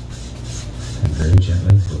 And very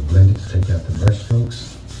gently, we'll blend it to take out the brush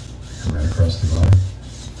strokes, come right across the bottom.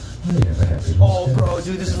 There you have a happy little Oh, sky. bro,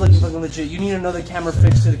 dude, this is looking fucking legit. You need another camera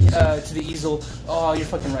fixed to the easel. Oh, you're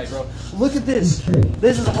fucking right, bro. Look at this. Okay.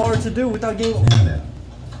 This is hard to do without getting. Now then,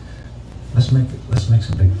 let's make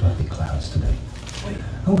some big fluffy clouds today. Wait,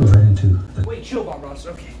 I'll go right into the. wait, chill, Bob Ross.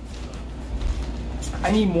 Okay.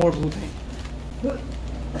 I need more blue paint. I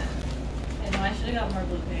know, I should have got more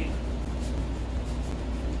blue paint.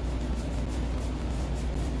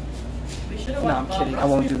 We should have No, I'm kidding. I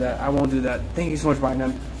won't do that. I won't do that. Thank you so much,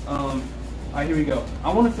 Brian. Alright, here we go.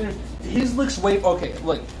 I want to finish. His looks way. Okay,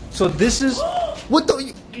 look. So this is. What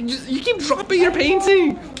the? You keep dropping your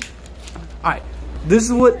painting. Alright, this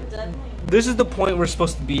is what. This is the point we're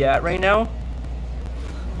supposed to be at right now.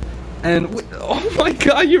 And oh my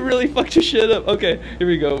god, you really fucked your shit up. Okay, here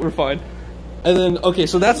we go. We're fine. And then okay,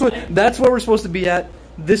 so that's where we're supposed to be at.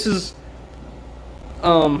 This is.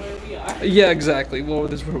 Where we are. Yeah, exactly. Well,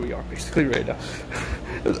 this is where we are basically right now.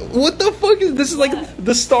 What the fuck is this? Is like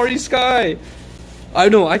the starry sky. I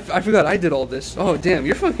know. I forgot I did all this. Oh damn,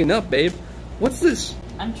 you're fucking up, babe. What's this?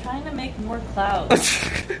 I'm trying to make more clouds.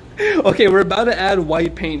 Okay, we're about to add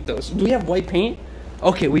white paint though. So do we have white paint?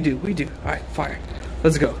 Okay, we do. All right, fire.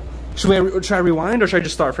 Let's go. Should I rewind or should I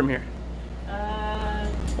just start from here?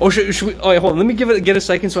 Or should we? Oh, yeah, hold on. Let me get a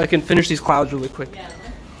second so I can finish these clouds really quick. Yeah.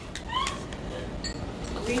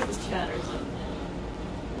 Read the chat or something.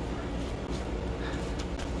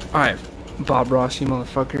 All right, Bob Ross, you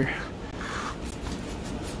motherfucker.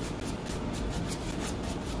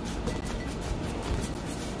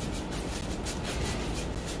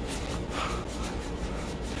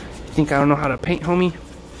 You think I don't know how to paint, homie?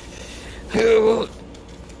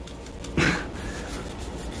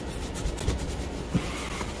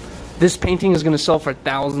 This painting is gonna sell for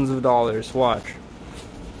thousands of dollars. Watch.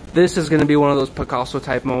 This is gonna be one of those Picasso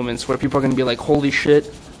type moments where people are gonna be like, holy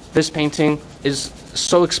shit, this painting is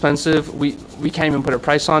so expensive, we can't even put a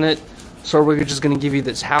price on it, so we're just gonna give you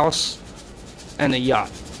this house and a yacht.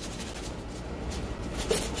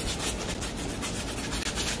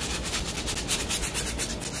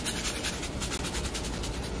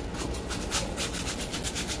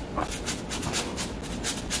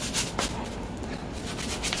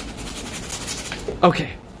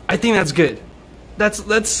 Okay, I think that's good.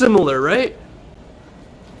 That's similar, right?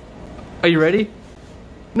 Are you ready?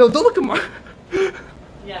 No, don't look at my.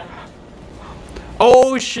 Yeah.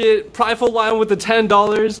 Oh shit! Prideful line with the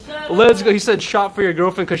 $10. Let's go. He said shot for your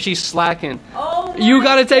girlfriend because she's slacking. Oh. You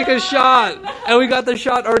gotta take a shot, and we got the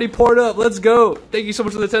shot already poured up. Let's go. Thank you so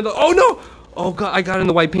much for the $10. Oh no! Oh god, I got in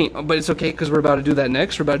the white paint, but it's okay because we're about to do that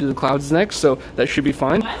next. We're about to do the clouds next, so that should be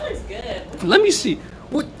fine. Mine looks good. Let me see.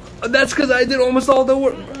 What? That's because I did almost all the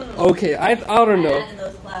work. Okay, I don't know.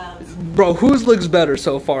 Those clouds. Bro, whose looks better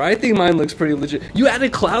so far? I think mine looks pretty legit. You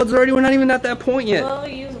added clouds already? We're not even at that point yet. Well,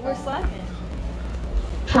 we're slacking.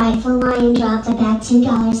 Prideful Lion dropped a back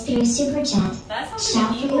 $10 through Super Chat. That's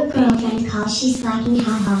Shout for your girlfriend cause she's slacking,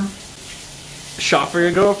 haha. Shot for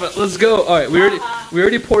your girlfriend. Let's go. All right, we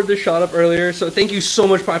already poured this shot up earlier. So thank you so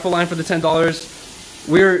much, Prideful Line, for the $10.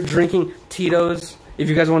 We're drinking Tito's. If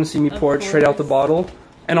you guys want to see me pour it straight out the bottle.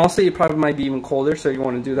 And I'll say it probably might be even colder, so you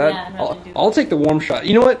want to do that? Yeah, I'll take the warm shot.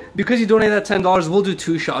 You know what? Because you donated that $10, we'll do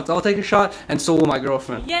 2 shots. I'll take a shot, and so will my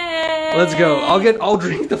girlfriend. Yay! Let's go. I'll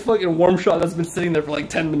drink the fucking warm shot that's been sitting there for like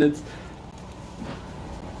 10 minutes.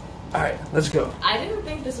 All right, let's go. I didn't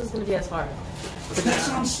think this was gonna be as hard. But that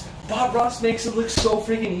sounds. Bob Ross makes it look so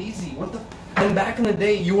freaking easy. What the? And back in the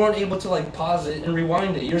day, you weren't able to like pause it and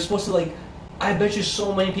rewind it. You're supposed to like. I bet you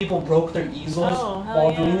so many people broke their easels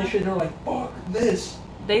while doing this shit. They're like, fuck this.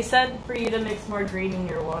 They said for you to mix more green in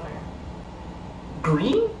your water.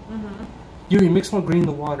 Green? Yuri, mix more green in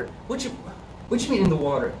the water. What you mean in the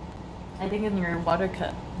water? I think in your water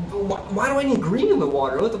cup. Why do I need green in the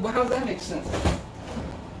water? How does that make sense?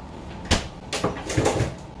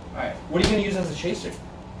 Alright, what are you going to use as a chaser?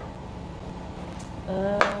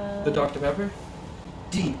 The Dr. Pepper?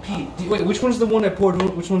 D. Wait, which one's the one I poured?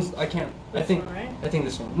 Which one's, I can't. This one, right? I think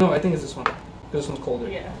this one. No, I think it's this one. This one's colder.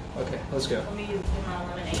 Yeah. Okay, let's go. Let me use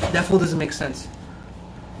lemonade. That fool doesn't make sense.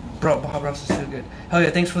 Bro, Bob Ross is so good. Hell yeah,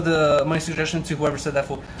 thanks for the money suggestion to whoever said that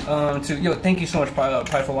fool. Thank you so much,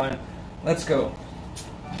 Prideful Lion. Let's go.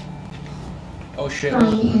 Oh shit.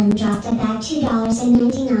 Brian M. dropped a bag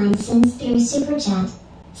 $2.99 through Super Chat.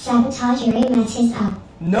 Sabotage Yuriy messes up.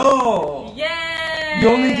 No! Yay! You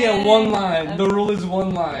only get 1 line. Okay. The rule is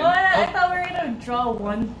 1 line. What? I thought we were gonna draw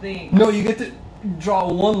one thing. No, you get to draw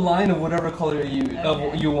 1 line of whatever color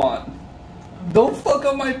you want. Don't fuck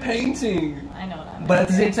up my painting. I know that. But at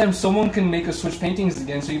the same time, someone can make us switch paintings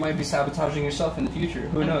again, so you might be sabotaging yourself in the future.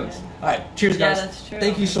 Who knows? All right, cheers, guys. Yeah, that's true.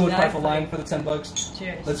 Thank you so much, Prideful Line, for the $10.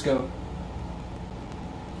 Cheers. Let's go.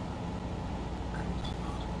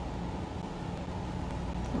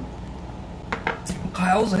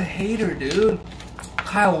 Kyle's a hater, dude.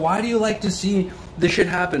 Kyle, why do you like to see this shit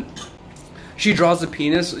happen? She draws a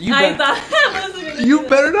penis. You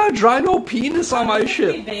better not draw no penis on my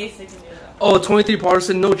shit. Oh,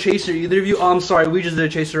 23%, no chaser. Either of you? Oh, I'm sorry. We just did a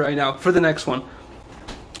chaser right now. For the next one.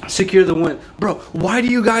 Secure the win. Bro, why do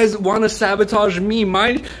you guys want to sabotage me?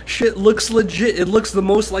 My shit looks legit. It looks the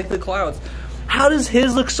most like the clouds. How does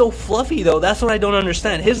his look so fluffy, though? That's what I don't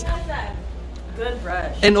understand. His... Good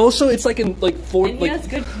brush. And also, it's like in like 4. And he has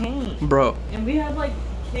good paint. Bro. And we have like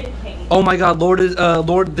kid paint. Oh my god, Lord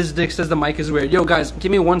this dick says the mic is weird. Yo guys,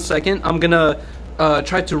 give me 1 second. I'm gonna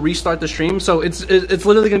try to restart the stream. So it's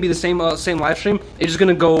literally gonna be the same live stream. It's just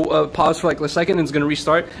gonna go pause for like a second and it's gonna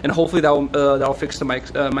restart, and hopefully that'll fix the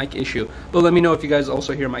mic issue. But let me know if you guys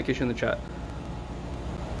also hear mic issue in the chat.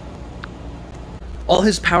 All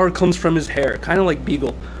his power comes from his hair, kind of like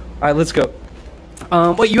Beagle. All right, let's go.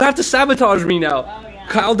 Wait, you have to sabotage me now. Oh, yeah.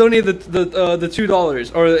 Kyle donated the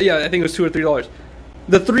 $2, or yeah, I think it was $2 or $3.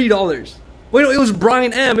 The $3. Wait, no, it was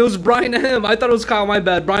Brian M. It was Brian M. I thought it was Kyle. My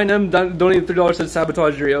bad. Brian M. donated $3 to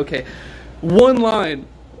sabotage Yuriy. Okay, 1 line.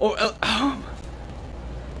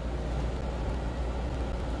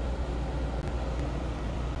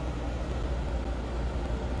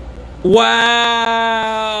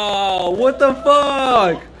 Wow! What the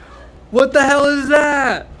fuck? What the hell is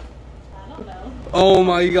that? Oh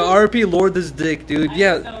my god, RP Lord this dick, dude.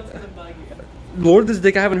 Yeah. Lord this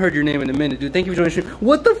dick, I haven't heard your name in a minute, dude. Thank you for joining the stream.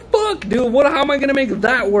 What the fuck, dude? How am I gonna make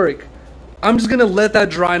that work? I'm just gonna let that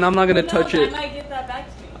dry and I'm not gonna touch it. I might get that back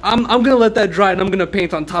to me. I'm gonna let that dry and I'm gonna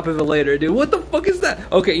paint on top of it later, dude. What the fuck is that?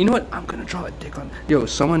 Okay, you know what? I'm gonna draw a dick on... Yo,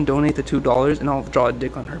 someone donate the $2 and I'll draw a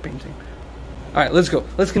dick on her painting. Alright, let's go.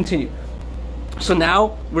 Let's continue. So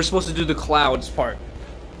now, we're supposed to do the clouds part.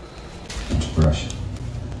 Brush.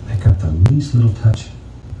 Pick up the least little touch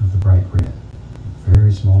of the bright red.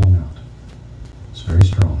 Very small amount. It's very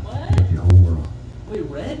strong. What? Pick up your whole world. Wait,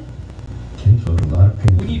 red? Okay, float a lot of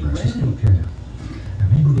paint. We need brush. red. Just go here now. Now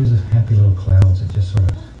maybe there's a happy little clouds that just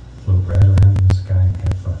sort of float right around in the sky and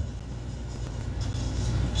have fun.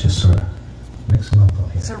 Just sort of mix them up all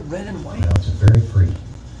here. Is that red and white? Clouds are very free.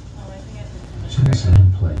 Just let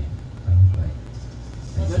them play. Let them play.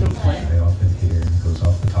 Let them play? Play off in here. It goes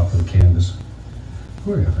off the top of the canvas.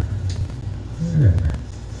 Wherever. Wherever.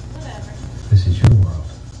 This is your world.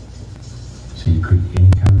 So you create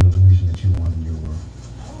any kind of illusion that you want in your world.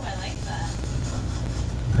 Oh, I like that.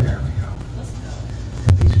 There we go. Let's go.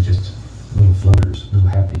 And these are just little floaters, little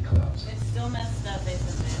happy clouds. It's still messed up,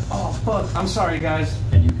 basically. Oh, fuck. I'm sorry, guys.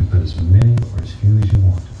 And you can put as many or as few as you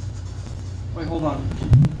want. Wait, hold on.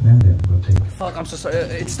 And then we'll take... Fuck, I'm so sorry.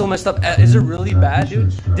 It's still messed up. Is it really bad,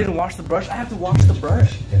 dude? Didn't wash the brush? I have to wash the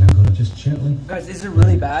brush. And I'm going to just gently... Guys, is it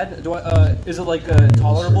really bad? Do I, is it like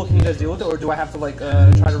tolerable? Can you guys deal with it? Or do I have to like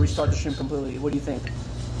try to restart the stream completely? What do you think?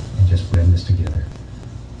 And just blend this together.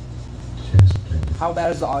 Just blend it. How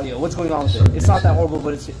bad is the audio? What's going on with it? It's not that horrible,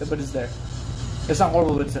 but it's there. It's not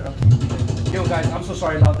horrible, but it's there. Okay. Yo, guys, I'm so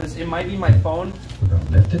sorry about this. It might be my phone. We're going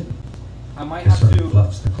to lift it. I might This have sort to. of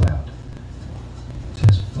fluffs the cloud.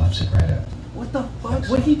 Just fluffs it right up. What the fuck?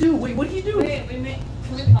 What did he do? Wait, what did he do? Wait, can we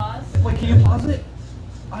pause? Wait, can you pause it?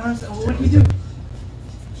 I don't understand. What did he do?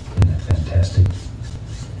 Isn't that fantastic?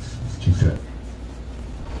 Keep doing it.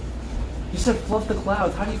 You said fluff the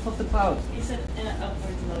clouds. How do you fluff the clouds? He said in an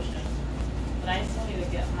upwards motion. But I still need to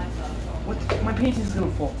get my thoughts off. What? My painting's gonna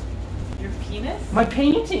fall. Your penis? My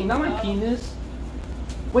painting, not my Oh. penis.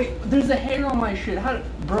 Wait, there's a hair on my shit. How did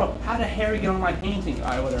hair get on my painting?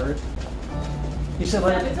 Alright, whatever. You said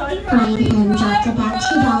let it. Brian M dropped about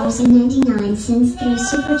 $2.99 through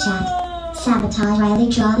Super Chat. Sabotage Riley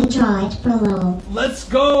draw it below. Let's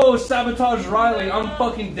go, Sabotage Riley. I'm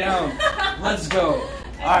fucking down. Let's go.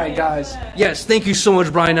 Alright, guys. Yes, thank you so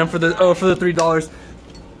much, Brian M, for the $3.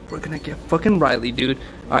 We're gonna get fucking Riley, dude.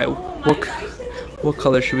 Alright, what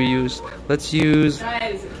color should we use? Let's use.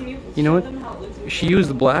 Guys, can You know what? show them how it looks? She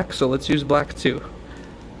used black, so let's use black too.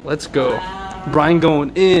 Let's go. Wow. Brian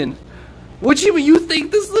going in. What you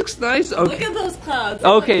think this looks nice? Look Okay. at those clouds.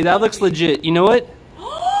 Okay, that looks legit. You know what?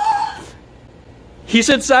 He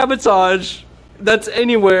said sabotage. That's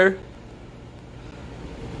anywhere.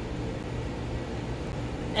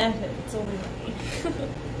 F it, it's only me.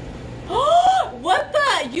 What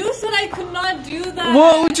the? You said I could not do that.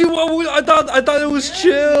 What would you? I thought it was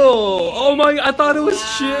chill. Oh my! I thought it was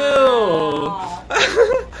chill.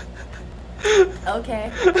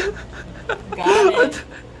 Okay. Got it.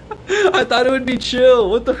 I thought it would be chill.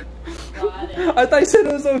 What the? Got it. I thought you said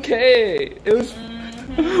it was okay. It was.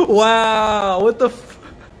 Wow. What the?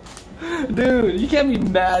 Dude, you can't be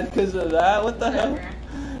mad because of that. What the hell?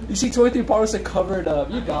 You see, 23 Power said cover it up.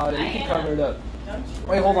 You got it. You can cover it up.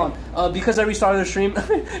 Wait, hold on. Because I restarted the stream,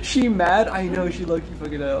 she mad? I know she lucky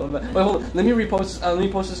fucking hell. Wait, hold on. Let me post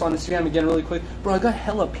this on Instagram again really quick. Bro, I got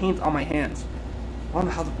hella paint on my hands. I don't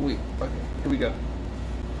know how to. Wait. Okay, here we go.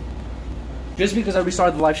 Just because I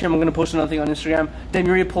restarted the live stream, I'm gonna post another thing on Instagram. Then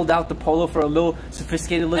Yuriy pulled out the polo for a little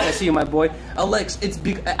sophisticated look. I see you, my boy. Alex, it's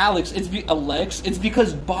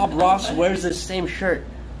because Bob Ross wears the same shirt.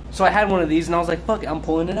 So I had one of these, and I was like, fuck it, I'm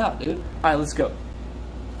pulling it out, dude. All right, let's go.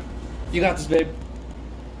 You got this, babe.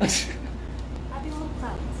 Happy little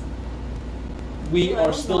clouds. We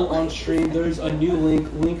are still on stream. There's a new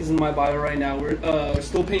link. Link is in my bio right now. We're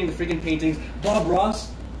still painting the freaking paintings. Bob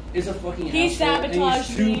Ross is a fucking He asshole, and sabotaged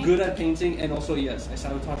he's too me. good at painting. And also, yes, I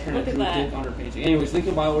sabotaged her and Look I at drew a that. dick on her painting. Anyways, link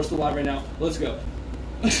in bio. We're still live right now. Let's go.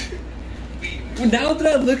 Now that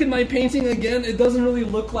I look at my painting again, it doesn't really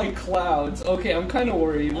look like clouds. Okay, I'm kind of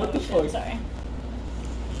worried. What the fuck? Sorry.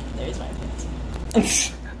 There's my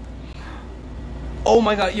paint. Oh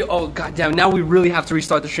my god, yo, oh god damn, now we really have to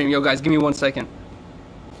restart the stream. Yo guys, give me 1 second.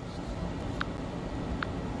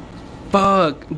 Fuck,